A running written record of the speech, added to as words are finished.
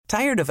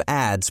Tired of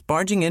ads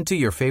barging into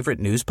your favorite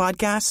news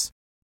podcasts?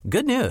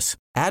 Good news.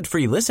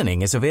 Ad-free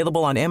listening is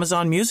available on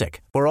Amazon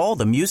Music for all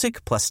the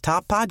music plus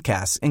top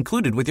podcasts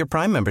included with your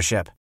Prime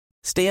membership.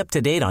 Stay up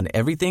to date on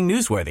everything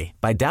newsworthy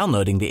by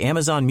downloading the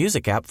Amazon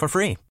Music app for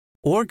free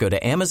or go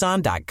to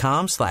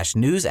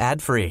amazon.com/news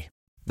ad free.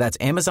 That's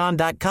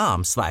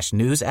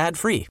amazon.com/news ad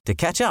free to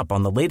catch up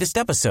on the latest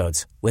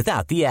episodes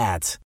without the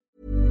ads.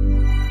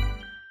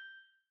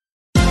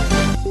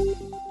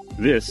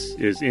 This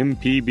is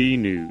MPB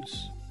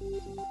News.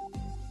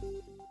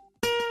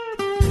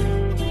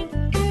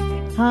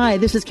 Hi,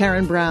 this is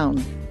Karen Brown.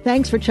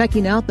 Thanks for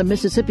checking out the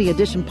Mississippi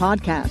Edition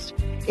podcast.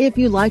 If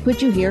you like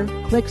what you hear,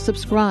 click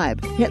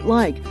subscribe, hit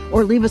like,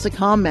 or leave us a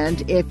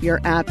comment if your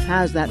app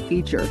has that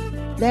feature.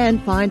 Then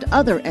find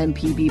other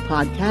MPB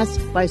podcasts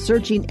by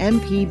searching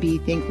MPB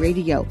Think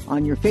Radio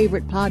on your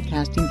favorite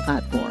podcasting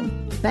platform.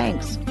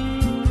 Thanks.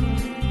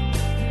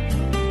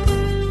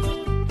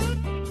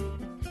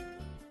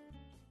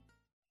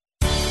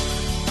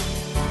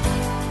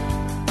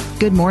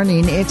 Good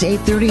morning. It's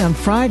 8:30 on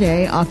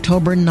Friday,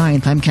 October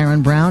 9th. I'm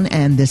Karen Brown,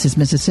 and this is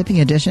Mississippi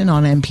Edition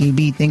on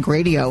MPB Think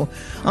Radio.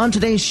 On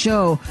today's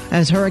show,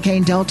 as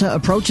Hurricane Delta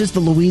approaches the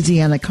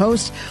Louisiana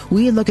coast,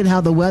 we look at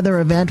how the weather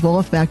event will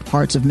affect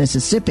parts of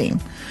Mississippi.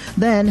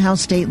 Then, how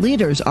state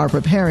leaders are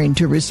preparing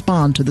to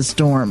respond to the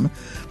storm.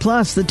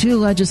 Plus, the two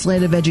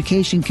Legislative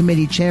Education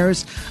Committee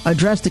chairs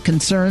address the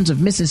concerns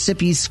of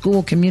Mississippi's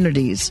school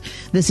communities.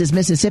 This is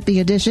Mississippi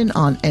Edition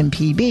on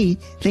MPB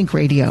Think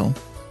Radio.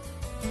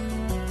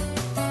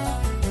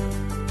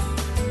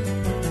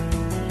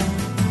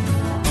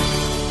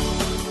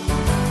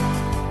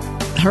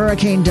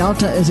 Hurricane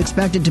Delta is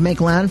expected to make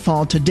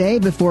landfall today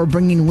before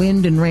bringing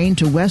wind and rain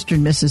to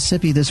western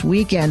Mississippi this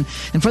weekend.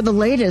 And for the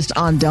latest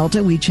on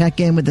Delta, we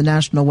check in with the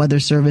National Weather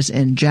Service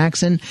in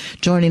Jackson.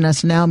 Joining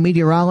us now,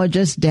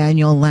 meteorologist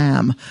Daniel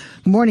Lamb.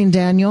 Good morning,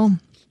 Daniel.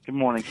 Good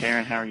morning,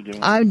 Karen. How are you doing?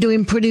 I'm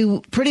doing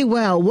pretty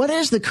well. What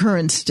is the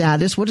current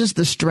status? What is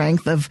the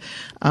strength of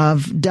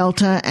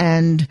Delta,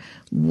 and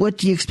what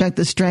do you expect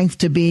the strength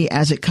to be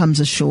as it comes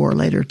ashore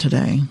later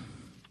today?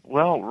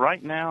 Well,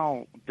 right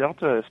now,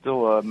 Delta is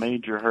still a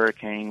major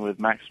hurricane with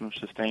maximum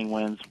sustained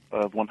winds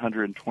of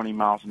 120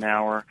 miles an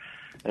hour.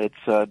 It's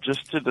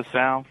just to the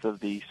south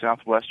of the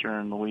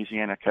southwestern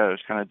Louisiana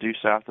coast, kind of due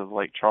south of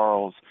Lake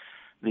Charles.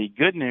 The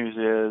good news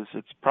is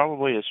it's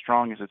probably as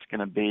strong as it's going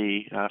to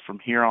be. From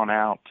here on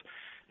out,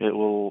 it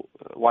will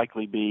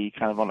likely be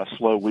kind of on a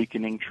slow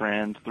weakening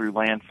trend through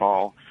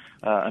landfall.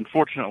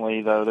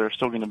 Unfortunately, though, there are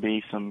still going to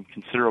be some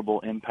considerable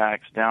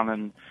impacts down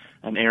in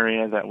an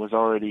area that was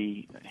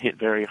already hit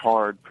very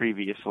hard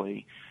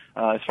previously.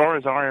 As far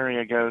as our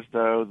area goes,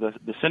 though,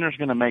 the center's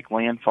going to make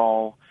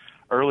landfall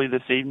early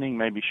this evening,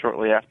 maybe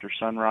shortly after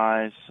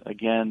sunrise,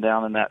 again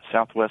down in that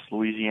southwest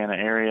Louisiana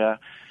area.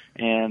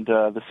 And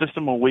the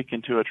system will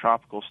weaken to a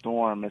tropical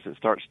storm as it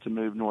starts to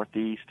move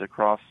northeast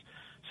across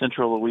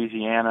central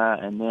Louisiana,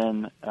 and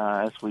then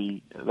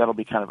that'll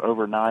be kind of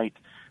overnight.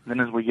 And then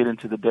as we get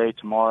into the day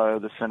tomorrow,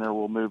 the center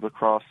will move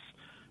across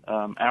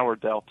our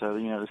delta.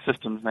 You know, the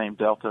system's named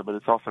Delta, but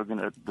it's also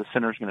the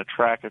center's going to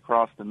track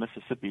across the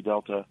Mississippi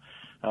Delta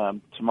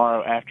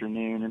tomorrow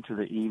afternoon into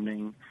the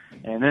evening,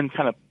 and then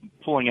kind of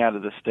pulling out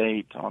of the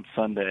state on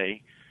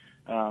Sunday.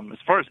 As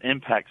far as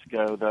impacts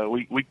go, though,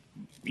 we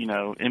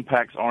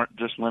impacts aren't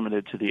just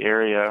limited to the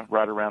area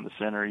right around the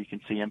center. You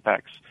can see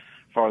impacts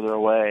farther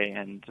away,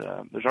 and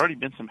there's already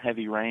been some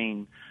heavy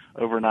rain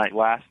overnight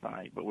last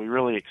night, but we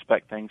really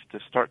expect things to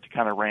start to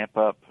kind of ramp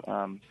up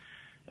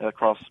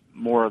across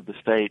more of the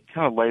state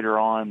kind of later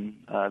on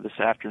this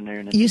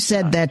afternoon. You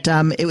said that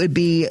it would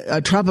be a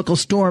tropical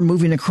storm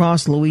moving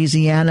across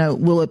Louisiana.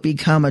 Will it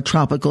become a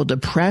tropical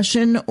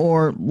depression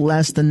or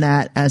less than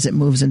that as it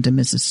moves into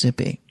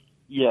Mississippi?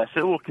 Yes,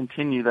 it will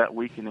continue that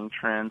weakening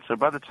trend. So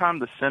by the time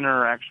the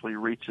center actually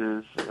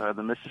reaches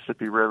the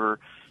Mississippi River,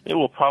 it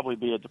will probably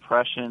be a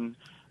depression.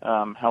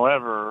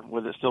 However,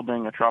 with it still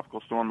being a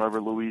tropical storm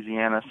over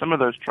Louisiana, some of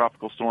those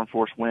tropical storm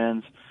force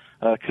winds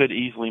could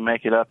easily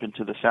make it up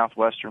into the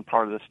southwestern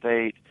part of the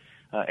state,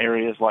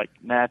 areas like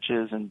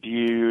Natchez and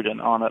Bude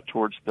and on up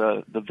towards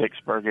the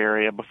Vicksburg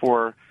area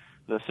before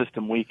the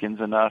system weakens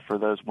enough for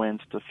those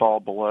winds to fall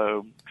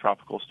below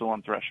tropical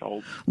storm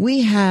threshold.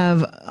 We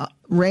have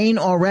rain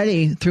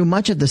already through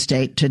much of the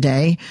state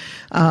today.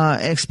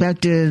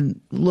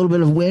 Expected a little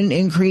bit of wind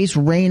increase,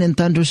 rain and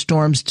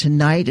thunderstorms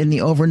tonight in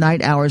the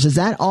overnight hours. Is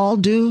that all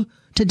due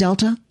to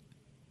Delta?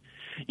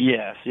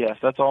 Yes,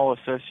 that's all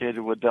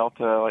associated with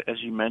Delta.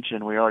 As you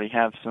mentioned, we already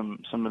have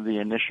some of the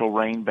initial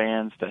rain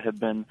bands that have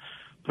been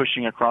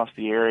pushing across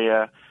the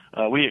area.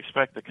 We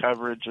expect the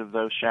coverage of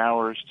those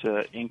showers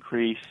to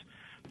increase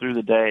through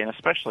the day, and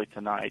especially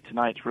tonight.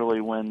 Tonight's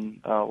really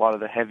when a lot of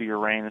the heavier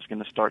rain is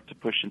going to start to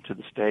push into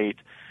the state,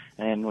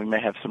 and we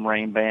may have some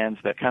rain bands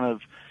that kind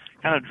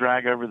of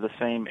drag over the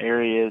same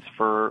areas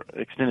for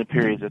extended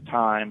periods of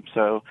time.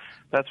 So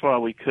that's why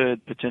we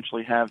could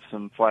potentially have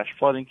some flash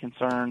flooding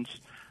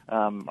concerns.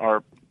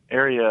 Our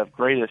area of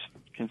greatest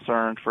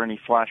concern for any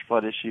flash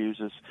flood issues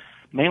is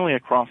mainly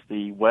across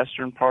the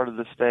western part of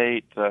the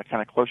state,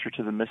 kind of closer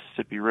to the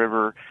Mississippi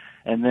River,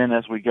 and then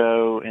as we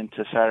go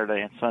into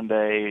Saturday and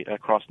Sunday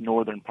across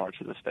northern parts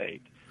of the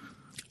state.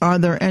 Are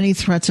there any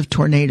threats of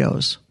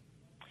tornadoes?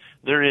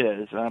 There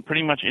is.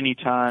 Pretty much any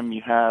time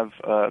you have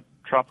a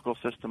tropical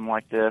system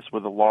like this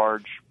with a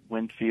large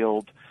wind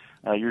field,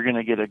 you're going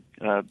to get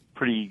a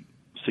pretty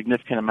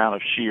significant amount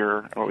of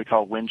shear, what we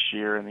call wind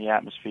shear, in the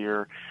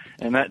atmosphere,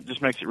 and that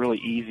just makes it really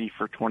easy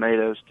for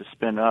tornadoes to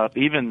spin up,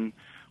 even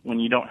when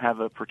you don't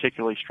have a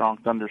particularly strong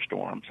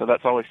thunderstorm. So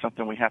that's always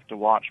something we have to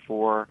watch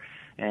for.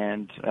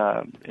 And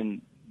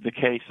in the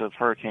case of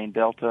Hurricane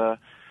Delta,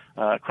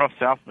 across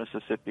South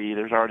Mississippi,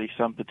 there's already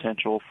some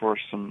potential for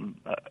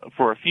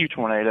a few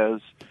tornadoes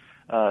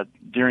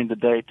during the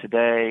day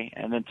today,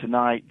 and then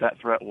tonight that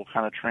threat will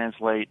kind of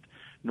translate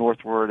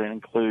northward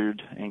and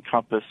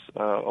encompass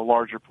a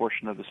larger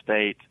portion of the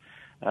state,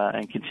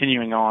 and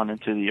continuing on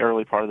into the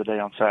early part of the day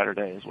on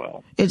Saturday as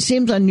well. It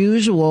seems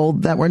unusual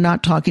that we're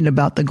not talking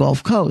about the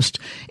Gulf Coast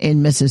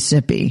in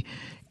Mississippi.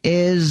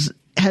 Has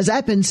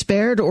that been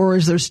spared, or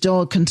is there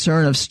still a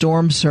concern of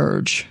storm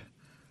surge?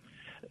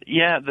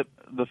 Yeah,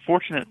 the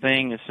fortunate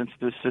thing is, since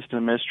this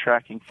system is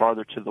tracking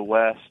farther to the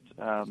west,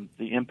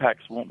 the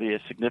impacts won't be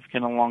as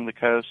significant along the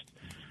coast.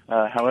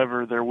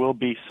 However, there will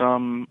be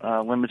some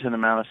limited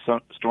amount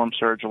of storm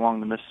surge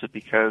along the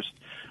Mississippi coast.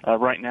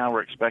 Right now,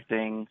 we're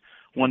expecting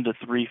 1 to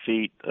 3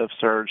 feet of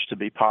surge to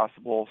be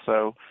possible.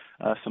 So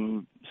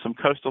some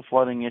coastal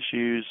flooding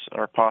issues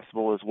are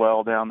possible as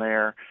well down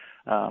there.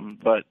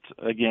 But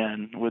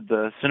again, with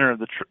the center of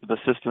the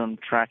system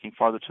tracking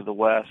farther to the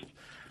west,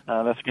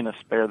 that's going to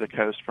spare the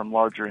coast from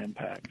larger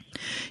impacts.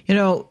 You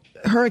know,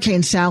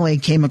 Hurricane Sally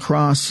came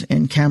across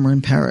in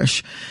Cameron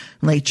Parish,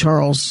 Lake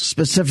Charles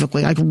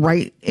specifically, like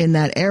right in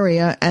that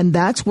area, and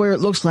that's where it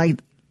looks like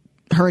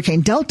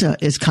Hurricane Delta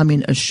is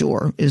coming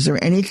ashore. Is there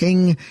any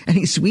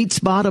sweet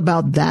spot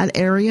about that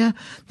area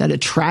that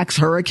attracts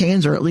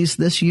hurricanes, or at least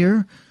this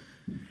year?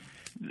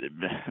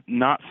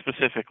 Not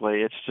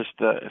specifically. It's just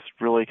it's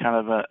really kind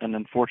of an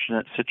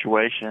unfortunate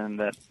situation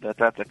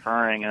that's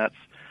occurring. And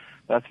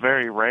that's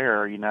very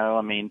rare, you know.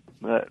 I mean,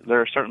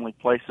 there are certainly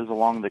places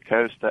along the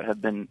coast that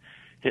have been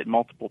hit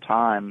multiple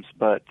times,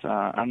 but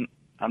I'm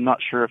not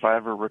sure if I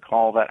ever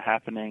recall that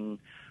happening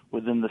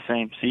within the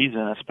same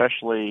season,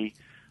 especially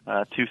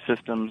two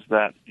systems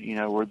that, you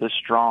know, were this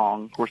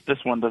strong. Of course,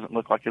 this one doesn't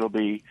look like it'll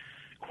be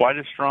quite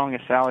as strong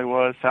as Sally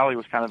was. Sally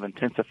was kind of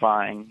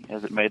intensifying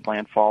as it made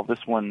landfall.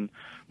 This one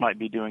might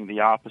be doing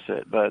the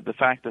opposite. But the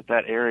fact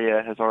that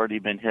area has already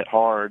been hit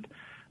hard,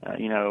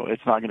 you know,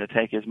 it's not going to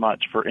take as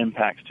much for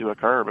impacts to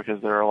occur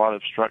because there are a lot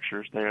of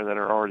structures there that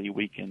are already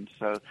weakened.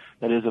 So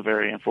that is a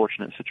very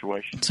unfortunate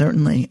situation.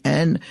 Certainly.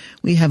 And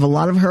we have a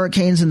lot of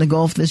hurricanes in the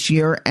Gulf this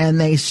year, and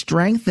they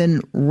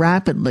strengthen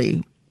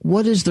rapidly.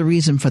 What is the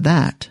reason for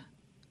that?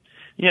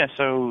 Yeah,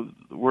 so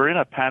we're in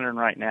a pattern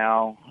right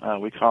now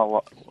we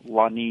call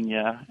La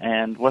Nina,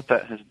 and what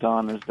that has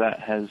done is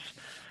that has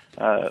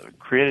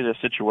created a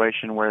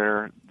situation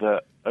where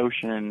the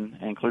ocean,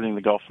 including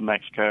the Gulf of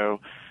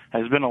Mexico,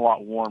 has been a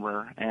lot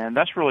warmer, and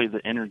that's really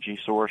the energy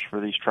source for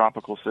these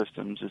tropical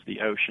systems is the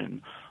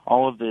ocean.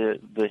 All of the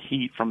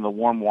heat from the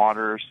warm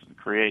waters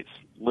creates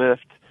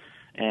lift,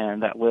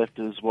 and that lift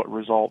is what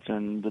results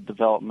in the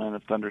development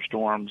of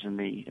thunderstorms and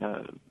the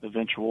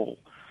eventual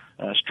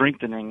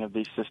strengthening of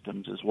these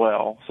systems as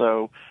well.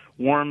 So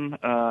warm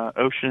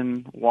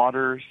ocean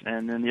waters,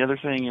 and then the other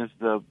thing is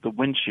the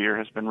wind shear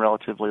has been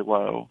relatively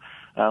low.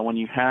 When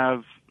you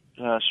have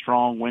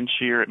strong wind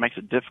shear, it makes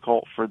it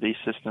difficult for these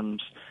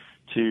systems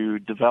to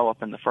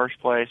develop in the first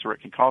place, or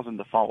it can cause them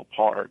to fall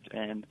apart.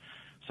 And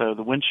so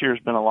the wind shear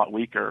has been a lot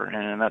weaker,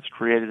 and that's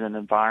created an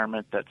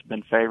environment that's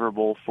been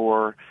favorable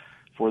for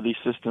these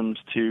systems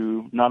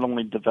to not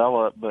only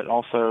develop, but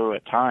also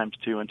at times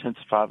to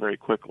intensify very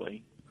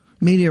quickly.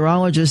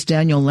 Meteorologist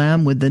Daniel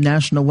Lamb with the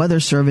National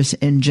Weather Service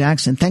in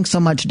Jackson. Thanks so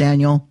much,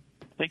 Daniel.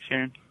 Thanks,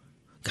 Sharon.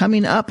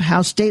 Coming up,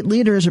 how state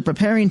leaders are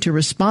preparing to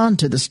respond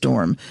to the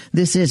storm.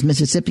 This is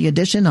Mississippi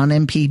Edition on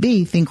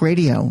MPB Think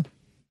Radio.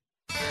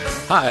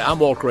 Hi, I'm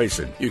Walt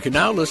Grayson. You can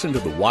now listen to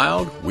the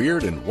wild,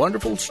 weird, and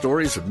wonderful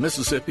stories of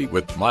Mississippi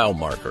with Mile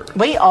Marker.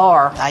 We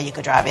are You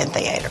Could Drive In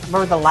Theater.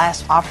 We're the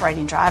last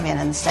operating drive-in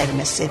in the state of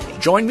Mississippi.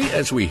 Join me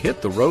as we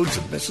hit the roads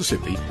of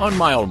Mississippi on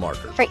Mile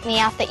Marker. Freaked me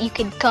out that you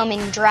could come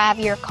and drive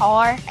your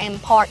car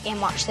and park and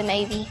watch the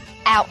movie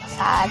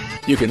outside.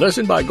 You can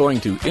listen by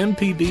going to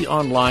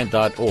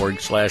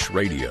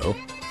mpbonline.org/radio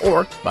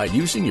or by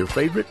using your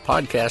favorite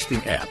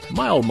podcasting app,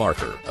 Mile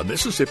Marker, a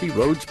Mississippi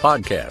Roads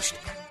podcast.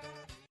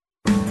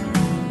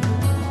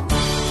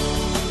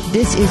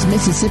 This is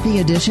Mississippi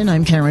Edition.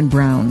 I'm Karen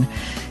Brown.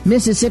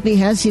 Mississippi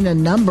has seen a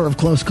number of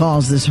close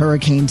calls this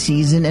hurricane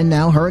season, and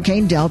now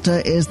Hurricane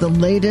Delta is the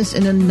latest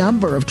in a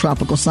number of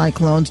tropical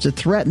cyclones to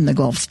threaten the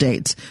Gulf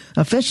states.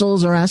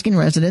 Officials are asking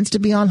residents to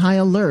be on high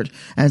alert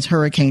as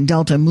Hurricane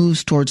Delta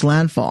moves towards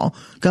landfall.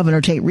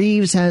 Governor Tate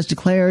Reeves has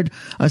declared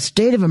a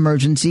state of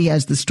emergency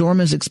as the storm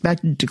is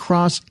expected to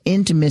cross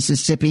into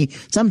Mississippi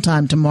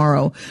sometime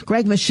tomorrow.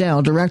 Greg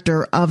Michelle,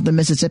 director of the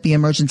Mississippi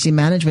Emergency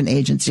Management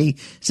Agency,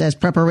 says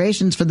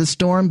preparations for the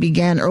storm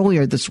began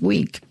earlier this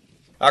week.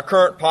 Our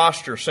current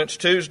posture: since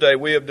Tuesday,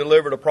 we have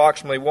delivered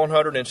approximately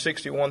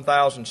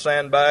 161,000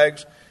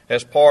 sandbags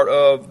as part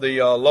of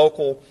the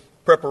local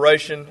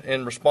preparation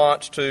in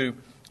response to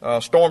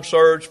storm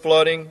surge,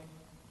 flooding,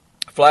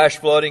 flash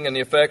flooding, and the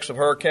effects of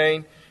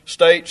hurricane.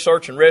 State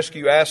search and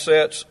rescue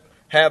assets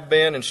have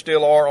been and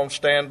still are on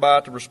standby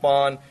to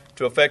respond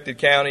to affected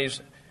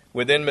counties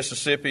within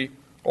Mississippi,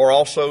 or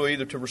also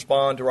either to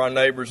respond to our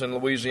neighbors in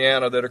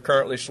Louisiana that are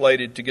currently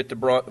slated to get the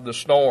brunt of the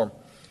storm.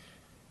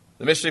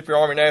 The Mississippi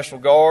Army National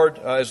Guard,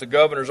 as the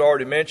governor's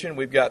already mentioned,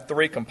 we've got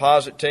 3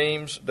 composite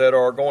teams that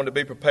are going to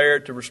be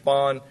prepared to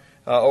respond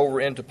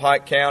over into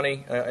Pike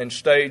County and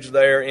stage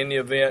there in the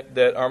event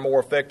that our more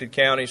affected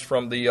counties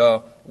from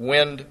the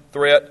wind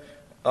threat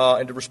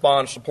and to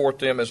respond and support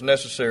them as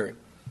necessary.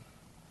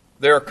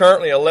 There are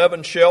currently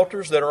 11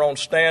 shelters that are on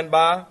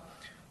standby.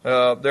 There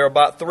are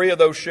about 3 of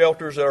those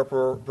shelters that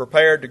are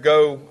prepared to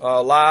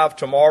go live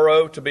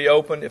tomorrow to be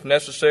open if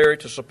necessary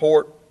to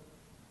support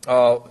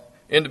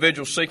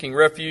individuals seeking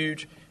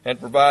refuge and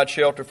provide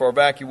shelter for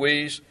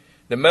evacuees.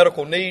 The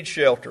medical needs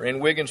shelter in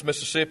Wiggins,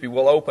 Mississippi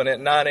will open at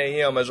 9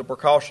 a.m. as a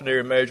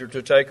precautionary measure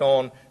to take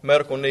on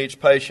medical needs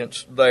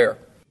patients there.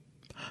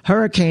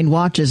 Hurricane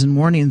watches and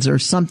warnings are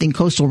something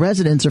coastal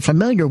residents are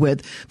familiar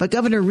with, but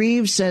Governor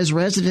Reeves says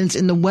residents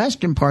in the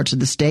western parts of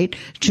the state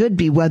should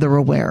be weather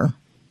aware.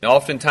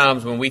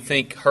 Oftentimes when we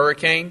think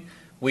hurricane,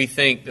 we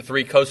think the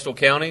 3 coastal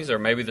counties or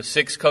maybe the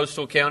 6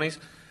 coastal counties.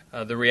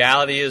 The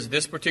reality is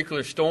this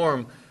particular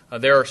storm,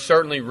 there are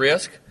certainly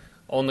risks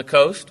on the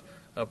coast,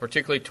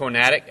 particularly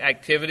tornadic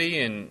activity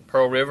in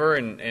Pearl River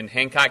and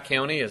Hancock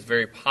County is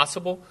very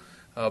possible.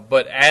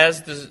 But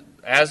as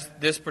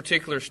this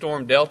particular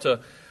storm Delta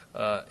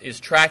is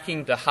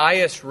tracking, the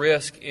highest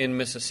risk in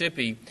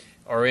Mississippi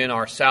are in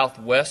our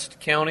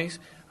southwest counties,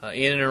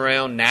 in and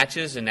around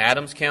Natchez and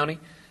Adams County,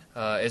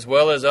 as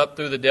well as up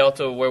through the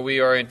Delta where we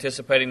are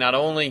anticipating not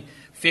only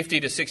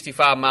 50 to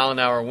 65 mile an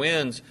hour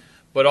winds,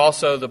 but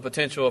also the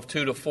potential of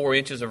 2 to 4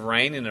 inches of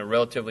rain in a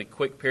relatively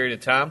quick period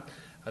of time.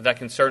 That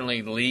can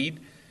certainly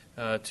lead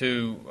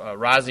to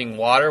rising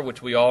water,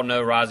 which we all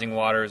know rising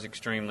water is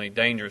extremely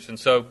dangerous. And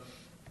so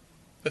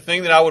the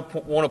thing that I would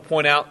want to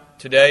point out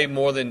today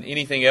more than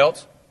anything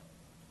else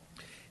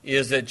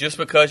is that just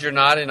because you're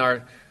not in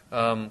our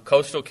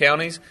coastal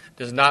counties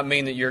does not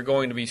mean that you're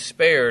going to be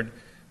spared.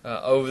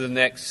 Over the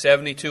next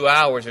 72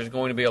 hours, there's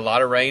going to be a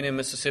lot of rain in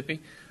Mississippi.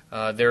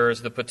 There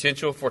is the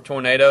potential for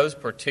tornadoes,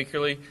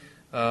 particularly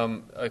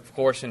of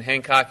course, in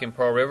Hancock and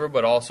Pearl River,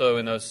 but also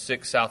in those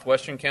 6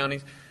 southwestern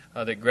counties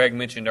that Greg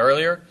mentioned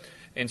earlier.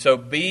 And so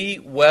be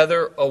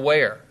weather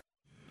aware.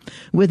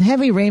 With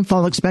heavy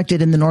rainfall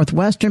expected in the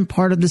northwestern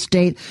part of the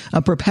state,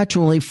 a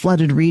perpetually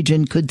flooded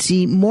region could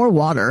see more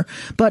water.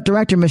 But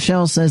Director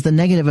Michelle says the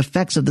negative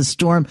effects of the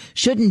storm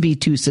shouldn't be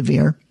too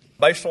severe.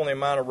 Based on the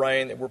amount of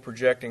rain that we're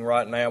projecting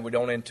right now, we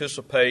don't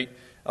anticipate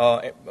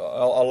a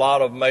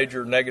lot of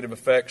major negative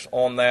effects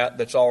on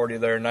that's already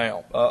there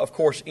now. Of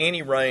course,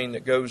 any rain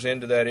that goes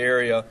into that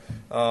area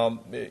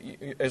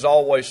is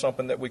always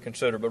something that we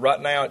consider. But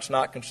right now it's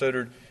not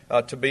considered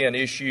to be an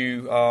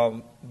issue,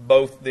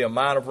 both the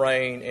amount of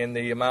rain and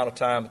the amount of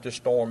time that this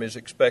storm is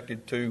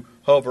expected to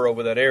hover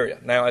over that area.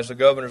 Now, as the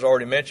governor's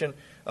already mentioned,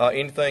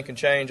 anything can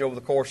change over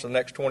the course of the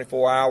next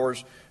 24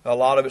 hours. A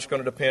lot of it's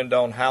going to depend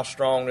on how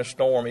strong this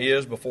storm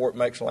is before it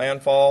makes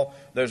landfall.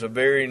 There's a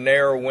very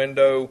narrow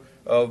window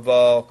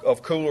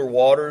of cooler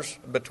waters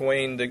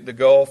between the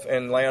Gulf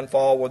and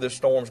landfall where this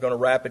storm is going to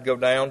rapid go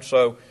down.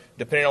 So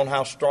depending on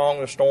how strong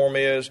the storm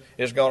is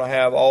going to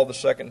have all the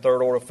second and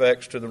third order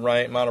effects to the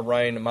rain, amount of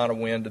rain, amount of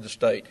wind to the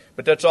state.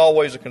 But that's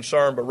always a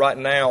concern, but right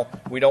now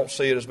we don't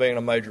see it as being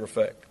a major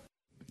effect.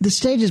 The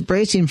state is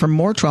bracing for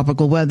more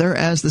tropical weather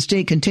as the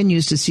state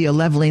continues to see a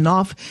leveling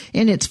off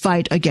in its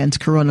fight against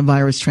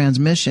coronavirus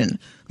transmission.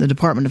 The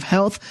Department of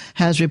Health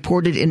has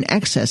reported in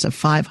excess of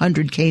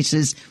 500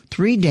 cases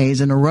 3 days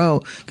in a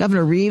row.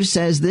 Governor Reeves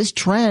says this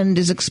trend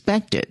is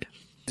expected.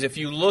 If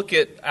you look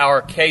at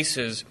our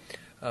cases,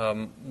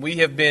 we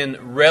have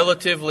been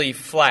relatively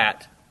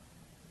flat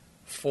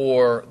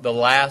for the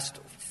last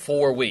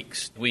 4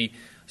 weeks. We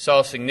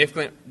saw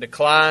significant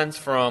declines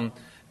from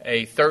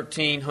a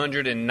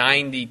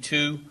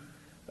 1,392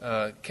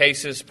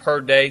 cases per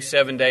day,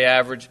 7-day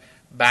average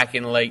back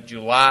in late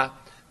July,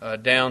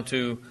 down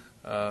to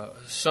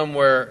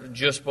somewhere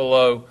just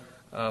below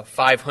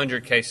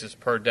 500 cases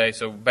per day.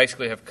 So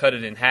basically have cut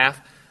it in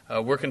half.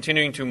 We're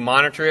continuing to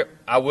monitor it.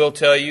 I will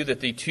tell you that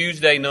the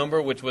Tuesday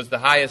number, which was the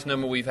highest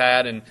number we've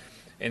had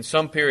in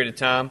some period of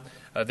time,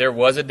 there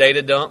was a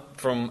data dump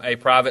from a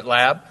private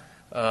lab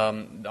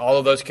All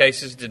of those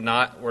cases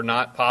were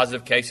not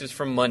positive cases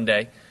from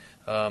Monday,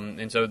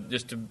 and so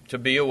just to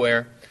be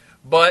aware.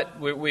 But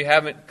we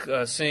haven't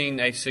seen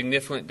a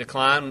significant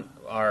decline.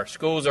 Our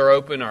schools are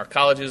open, our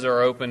colleges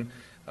are open.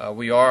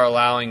 We are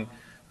allowing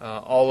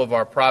all of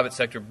our private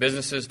sector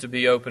businesses to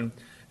be open,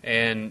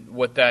 and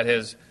what that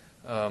has,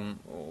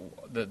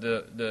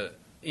 the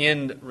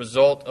end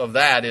result of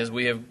that is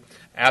we have,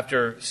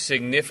 after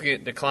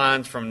significant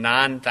declines from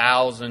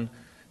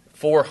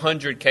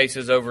 9,400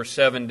 cases over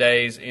 7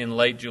 days in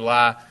late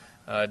July,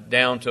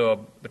 down to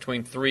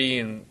between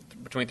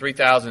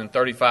 3,000 and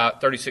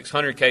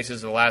 3,600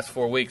 cases in the last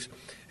 4 weeks,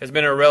 has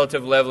been a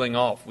relative leveling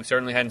off. We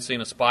certainly hadn't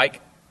seen a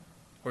spike.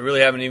 We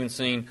really haven't even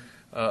seen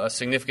a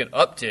significant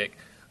uptick,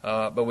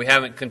 but we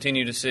haven't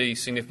continued to see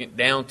significant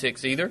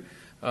downticks either,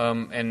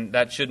 and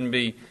that shouldn't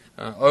be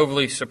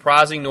overly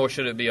surprising, nor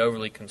should it be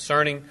overly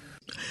concerning.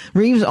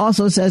 Reeves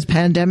also says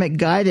pandemic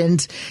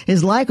guidance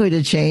is likely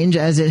to change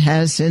as it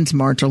has since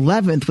March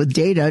 11th, with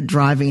data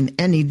driving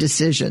any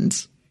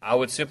decisions. I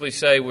would simply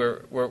say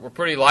we're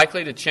pretty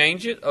likely to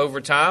change it over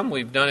time.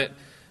 We've done it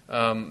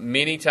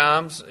many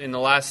times in the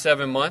last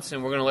 7 months,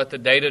 and we're going to let the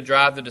data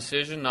drive the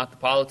decision, not the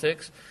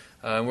politics.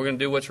 And we're going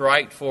to do what's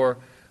right for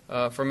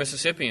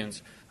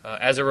Mississippians.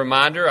 As a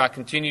reminder, I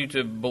continue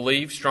to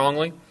believe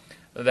strongly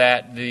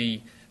that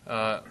the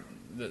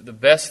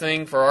best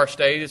thing for our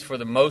state is for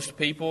the most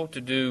people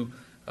to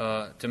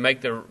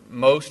make the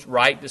most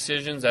right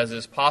decisions as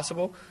is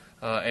possible,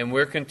 and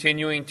we're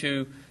continuing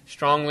to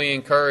strongly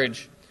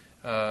encourage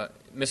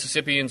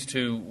Mississippians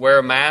to wear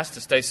a mask,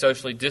 to stay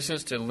socially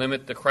distanced, to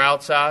limit the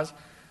crowd size,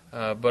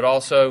 but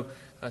also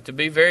to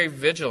be very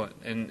vigilant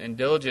and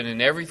diligent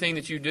in everything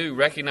that you do,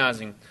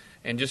 recognizing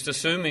and just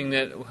assuming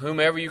that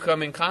whomever you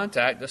come in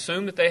contact,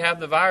 assume that they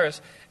have the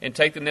virus and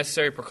take the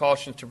necessary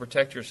precautions to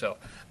protect yourself.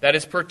 That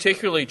is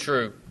particularly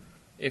true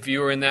if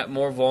you are in that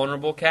more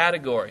vulnerable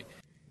category.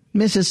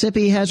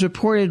 Mississippi has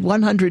reported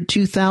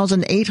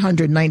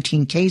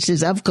 102,819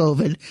 cases of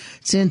COVID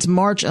since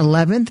March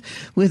 11th,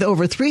 with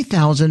over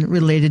 3,000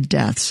 related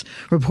deaths.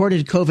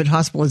 Reported COVID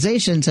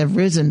hospitalizations have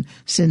risen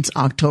since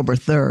October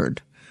 3rd.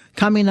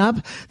 Coming up,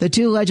 the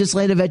two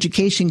Legislative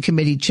Education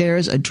Committee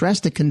chairs address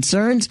the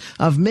concerns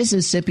of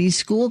Mississippi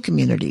school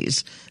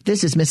communities.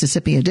 This is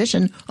Mississippi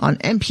Edition on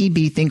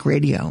MPB Think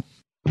Radio.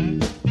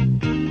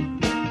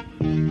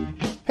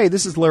 Hey,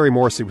 this is Larry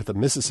Morrissey with the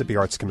Mississippi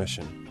Arts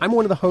Commission. I'm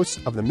one of the hosts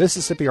of the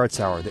Mississippi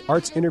Arts Hour, the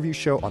arts interview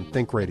show on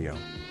Think Radio.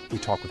 We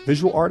talk with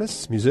visual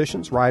artists,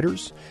 musicians,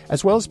 writers,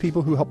 as well as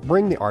people who help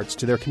bring the arts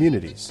to their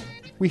communities.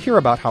 We hear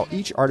about how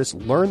each artist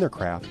learned their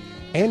craft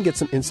and get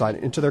some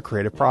insight into their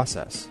creative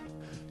process.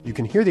 You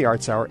can hear the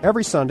Arts Hour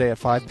every Sunday at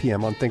 5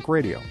 p.m. on Think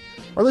Radio,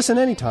 or listen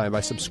anytime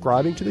by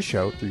subscribing to the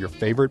show through your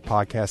favorite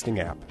podcasting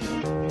app.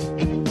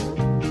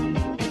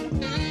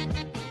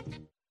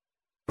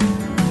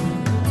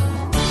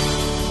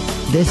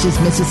 This is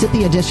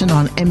Mississippi Edition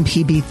on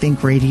MPB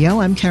Think Radio.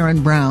 I'm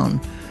Karen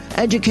Brown.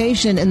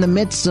 Education in the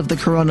midst of the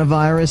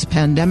coronavirus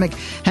pandemic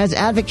has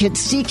advocates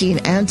seeking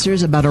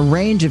answers about a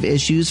range of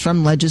issues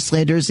from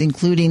legislators,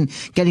 including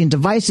getting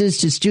devices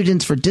to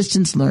students for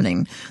distance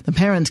learning. The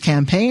Parents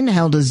Campaign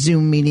held a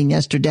Zoom meeting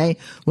yesterday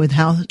with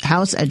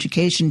House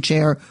Education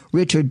Chair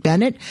Richard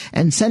Bennett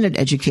and Senate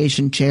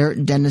Education Chair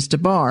Dennis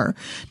DeBar.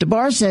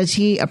 DeBar says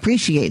he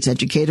appreciates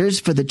educators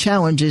for the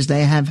challenges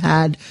they have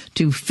had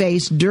to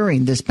face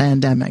during this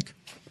pandemic.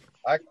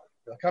 I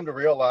come to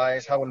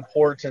realize how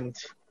important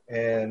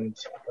and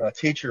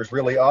teachers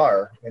really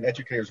are, and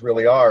educators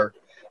really are.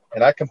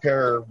 And I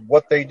compare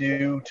what they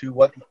do to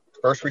what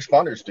first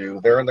responders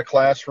do. They're in the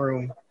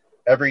classroom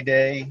every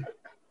day,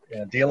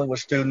 dealing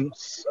with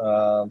students,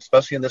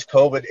 especially in this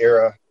COVID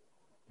era.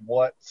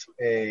 What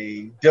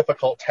a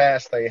difficult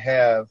task they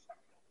have,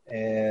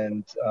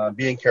 and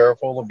being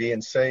careful and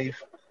being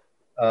safe.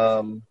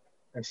 And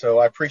so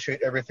I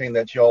appreciate everything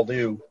that y'all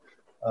do.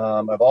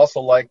 I've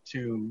also like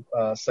to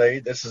say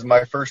this is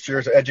my first year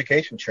as an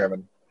education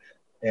chairman.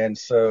 And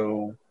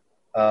so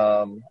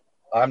I'm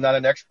not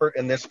an expert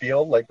in this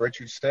field. Like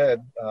Richard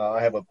said,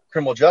 I have a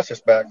criminal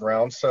justice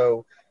background.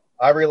 So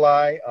I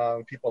rely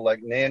on people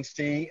like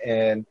Nancy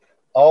and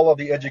all of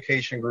the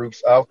education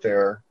groups out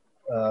there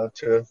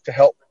to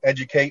help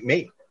educate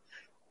me.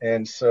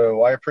 And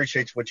so I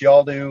appreciate what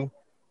y'all do.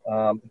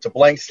 It's a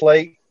blank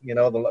slate. You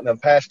know, the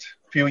past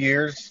few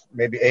years,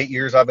 maybe 8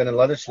 years I've been in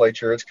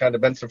legislature, it's kind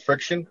of been some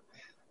friction.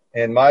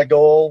 And my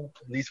goal,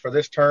 at least for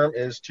this term,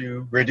 is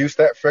to reduce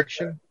that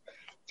friction,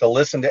 to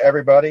listen to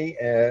everybody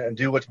and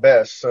do what's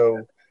best.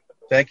 So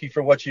thank you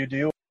for what you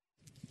do.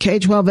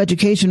 K-12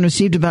 education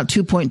received about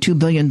 $2.2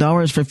 billion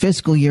for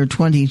fiscal year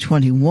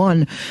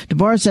 2021.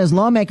 DeBar says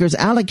lawmakers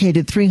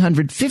allocated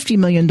 $350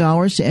 million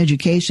to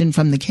education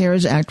from the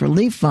CARES Act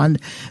Relief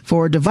Fund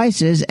for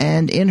devices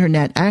and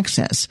internet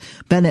access.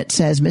 Bennett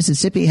says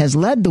Mississippi has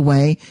led the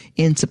way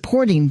in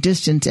supporting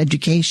distance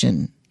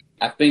education.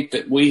 I think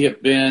that we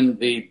have been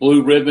the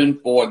blue ribbon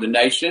for the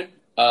nation.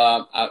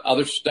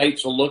 Other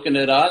states are looking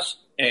at us,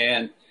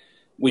 and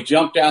We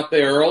jumped out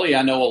there early.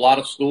 I know a lot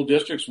of school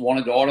districts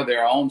wanted to order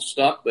their own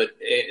stuff, but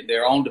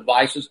their own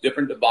devices,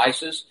 different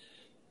devices.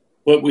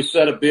 But we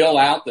set a bill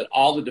out that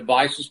all the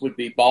devices would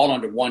be bought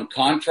under one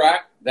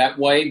contract. That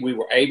way we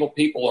were able,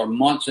 people are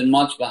months and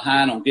months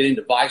behind on getting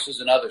devices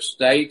in other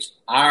states.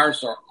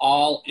 Ours are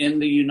all in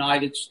the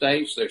United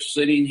States. They're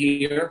sitting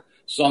here.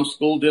 Some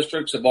school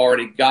districts have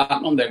already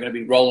gotten them. They're going to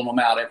be rolling them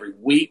out every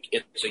week.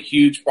 It's a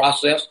huge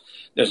process.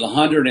 There's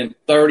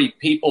 130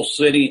 people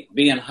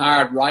being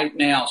hired right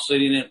now,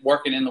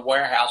 working in the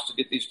warehouse to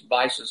get these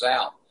devices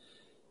out.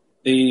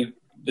 The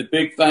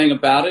big thing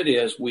about it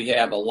is we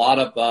have a lot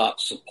of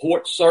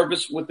support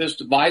service with this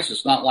device.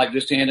 It's not like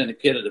just handing a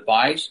kid a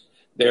device.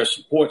 There's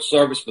support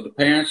service for the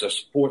parents. There's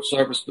support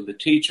service for the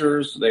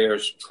teachers.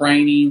 There's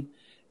training.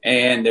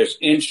 And there's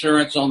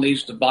insurance on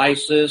these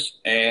devices,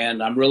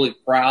 and I'm really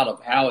proud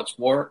of how it's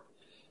worked.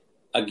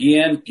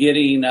 Again,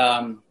 getting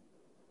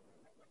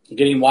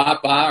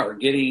Wi-Fi or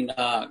getting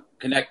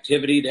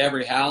connectivity to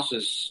every house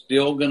is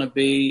still going to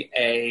be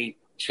a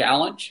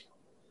challenge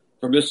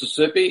for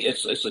Mississippi.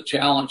 It's a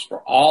challenge for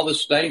all the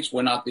states.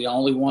 We're not the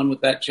only one with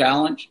that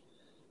challenge,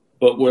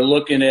 but we're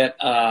looking at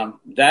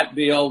that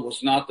bill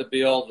was not the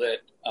bill that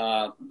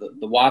the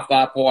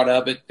Wi-Fi part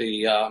of it.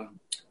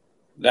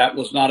 That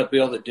was not a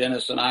bill that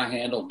Dennis and I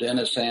handled.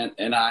 Dennis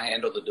and I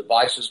handled the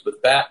devices,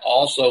 but that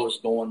also is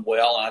going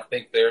well. And I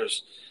think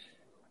there's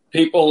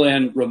people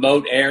in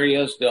remote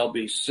areas. There'll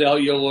be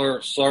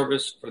cellular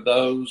service for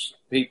those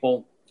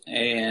people.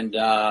 And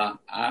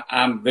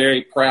I'm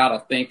very proud. I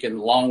think in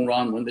the long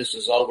run, when this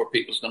is over,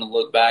 people's going to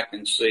look back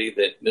and see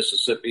that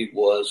Mississippi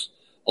was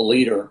a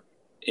leader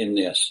in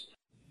this.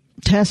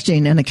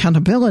 Testing and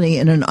accountability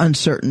in an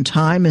uncertain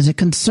time is a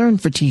concern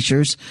for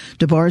teachers.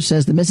 DeBarge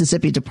says the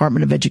Mississippi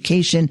Department of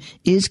Education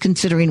is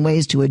considering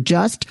ways to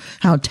adjust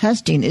how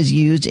testing is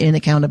used in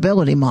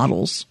accountability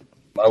models.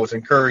 I was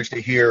encouraged to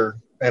hear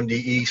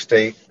MDE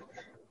state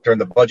during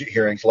the budget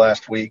hearings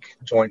last week,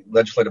 joint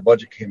legislative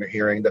budget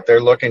hearing, that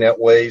they're looking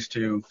at ways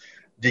to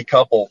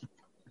decouple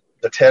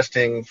the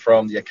testing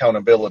from the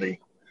accountability,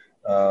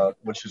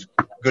 which is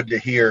good to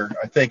hear.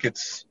 I think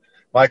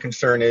my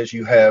concern is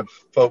you have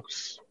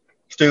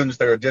students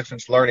that are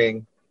distance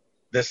learning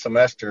this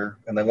semester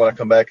and they want to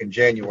come back in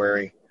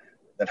January,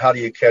 then how do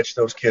you catch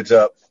those kids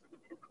up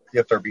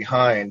if they're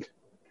behind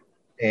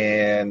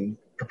and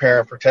prepare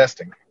them for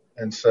testing?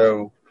 And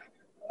so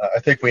I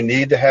think we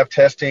need to have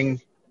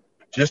testing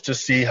just to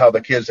see how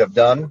the kids have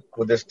done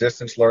with this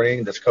distance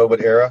learning, this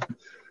COVID era.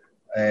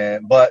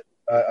 But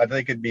I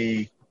think it'd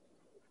be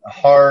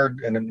hard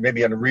and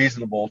maybe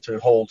unreasonable to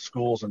hold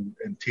schools and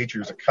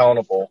teachers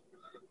accountable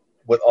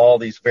with all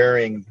these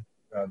varying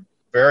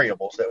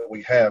variables that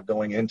we have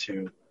going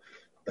into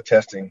the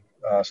testing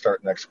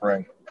start next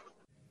spring.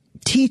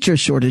 Teacher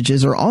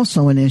shortages are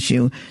also an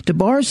issue.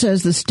 DeBarge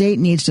says the state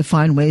needs to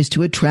find ways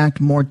to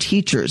attract more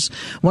teachers.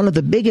 One of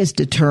the biggest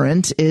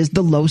deterrents is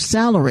the low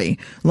salary.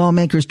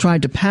 Lawmakers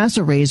tried to pass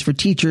a raise for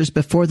teachers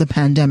before the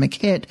pandemic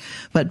hit,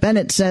 but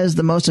Bennett says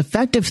the most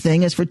effective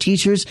thing is for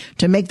teachers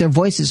to make their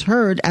voices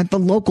heard at the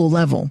local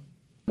level.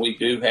 We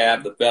do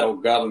have the federal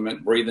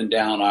government breathing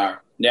down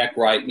our neck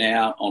right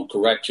now on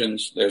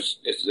corrections. There's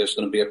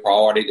going to be a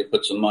priority to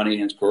put some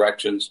money into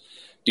corrections.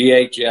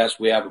 DHS,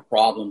 we have a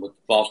problem with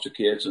foster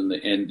kids and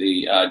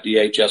the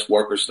DHS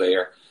workers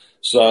there.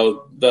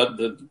 So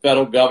the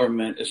federal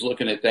government is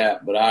looking at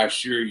that, but I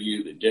assure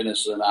you that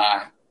Dennis and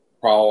I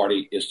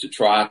priority is to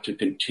try to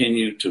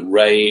continue to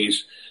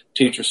raise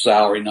teacher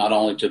salary, not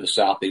only to the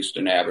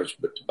southeastern average,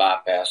 but to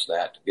bypass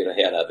that, to get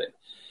ahead of it.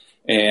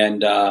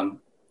 And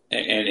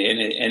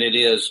it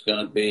is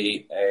going to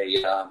be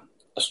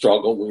a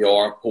struggle. We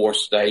are a poor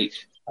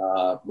state.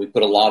 We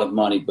put a lot of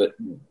money, but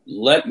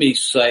let me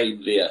say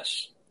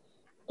this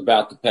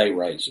about the pay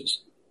raises.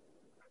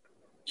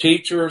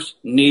 Teachers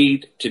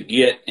need to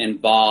get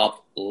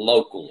involved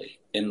locally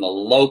in the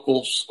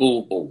local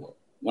school board.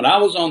 When I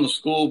was on the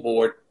school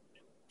board,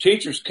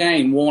 teachers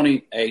came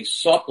wanting a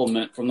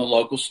supplement from the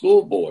local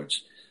school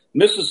boards.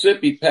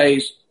 Mississippi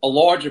pays a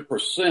larger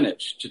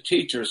percentage to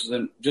teachers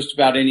than just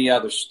about any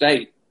other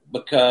state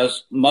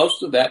because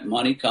most of that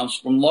money comes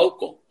from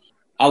local.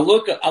 I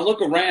look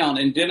around,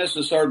 and Dennis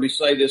has heard me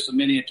say this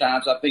many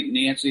times. I think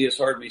Nancy has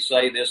heard me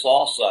say this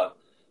also.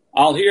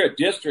 I'll hear a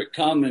district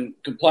come and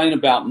complain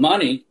about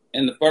money,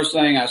 and the first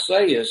thing I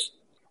say is,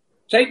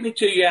 take me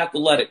to your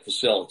athletic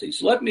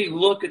facilities. Let me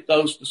look at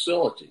those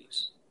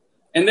facilities.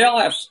 And they'll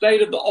have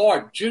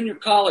state-of-the-art junior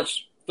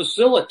college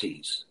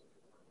facilities,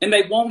 and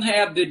they won't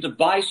have the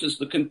devices,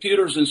 the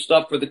computers and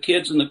stuff for the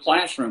kids in the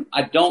classroom.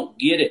 I don't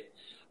get it.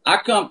 I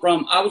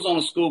was on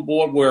a school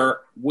board where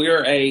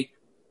we're a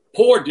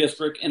poor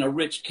district in a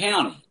rich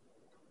county,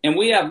 and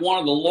we have one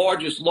of the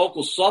largest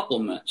local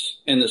supplements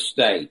in the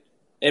state.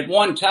 At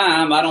one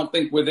time, I don't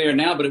think we're there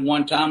now, but at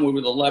one time we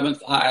were the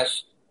 11th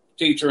highest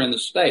teacher in the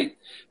state.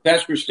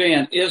 Pastor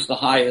Stan is the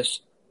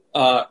highest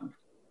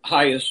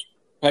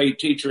paid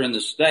teacher in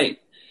the state.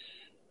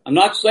 I'm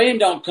not saying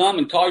don't come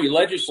and call your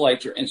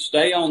legislature and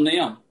stay on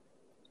them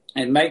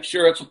and make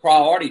sure it's a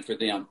priority for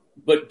them,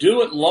 but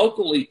do it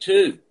locally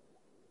too.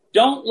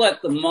 don't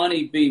let the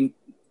money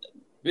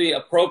be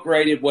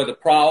appropriated where the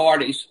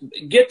priorities,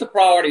 get the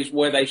priorities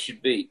where they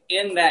should be,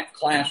 in that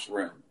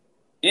classroom,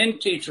 in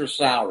teacher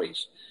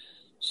salaries.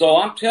 So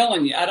I'm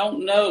telling you, I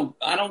don't know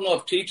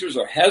if teachers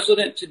are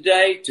hesitant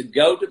today to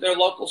go to their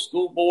local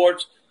school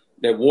boards.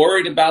 They're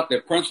worried about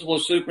their principal or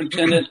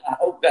superintendent. I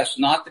hope that's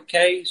not the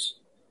case.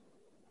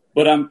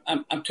 But I'm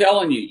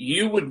telling you,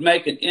 you would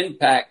make an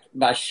impact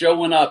by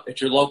showing up at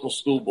your local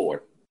school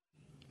board.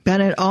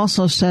 Bennett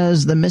also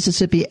says the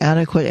Mississippi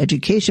Adequate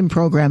Education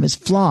Program is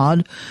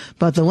flawed,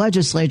 but the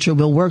legislature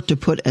will work to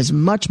put as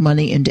much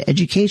money into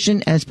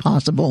education as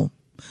possible.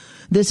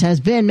 This has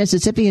been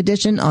Mississippi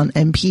Edition on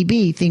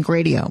MPB Think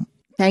Radio.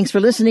 Thanks for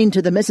listening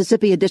to the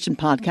Mississippi Edition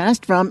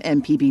podcast from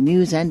MPB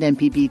News and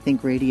MPB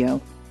Think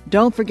Radio.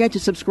 Don't forget to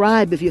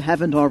subscribe if you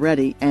haven't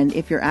already, and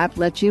if your app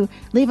lets you,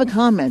 leave a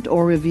comment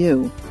or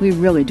review. We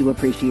really do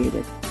appreciate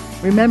it.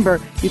 Remember,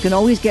 you can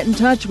always get in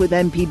touch with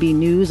MPB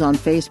News on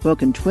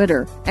Facebook and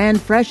Twitter,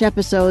 and fresh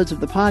episodes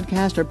of the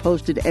podcast are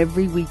posted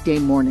every weekday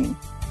morning.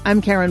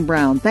 I'm Karen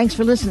Brown. Thanks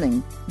for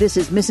listening. This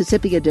is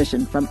Mississippi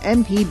Edition from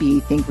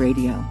MPB Think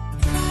Radio.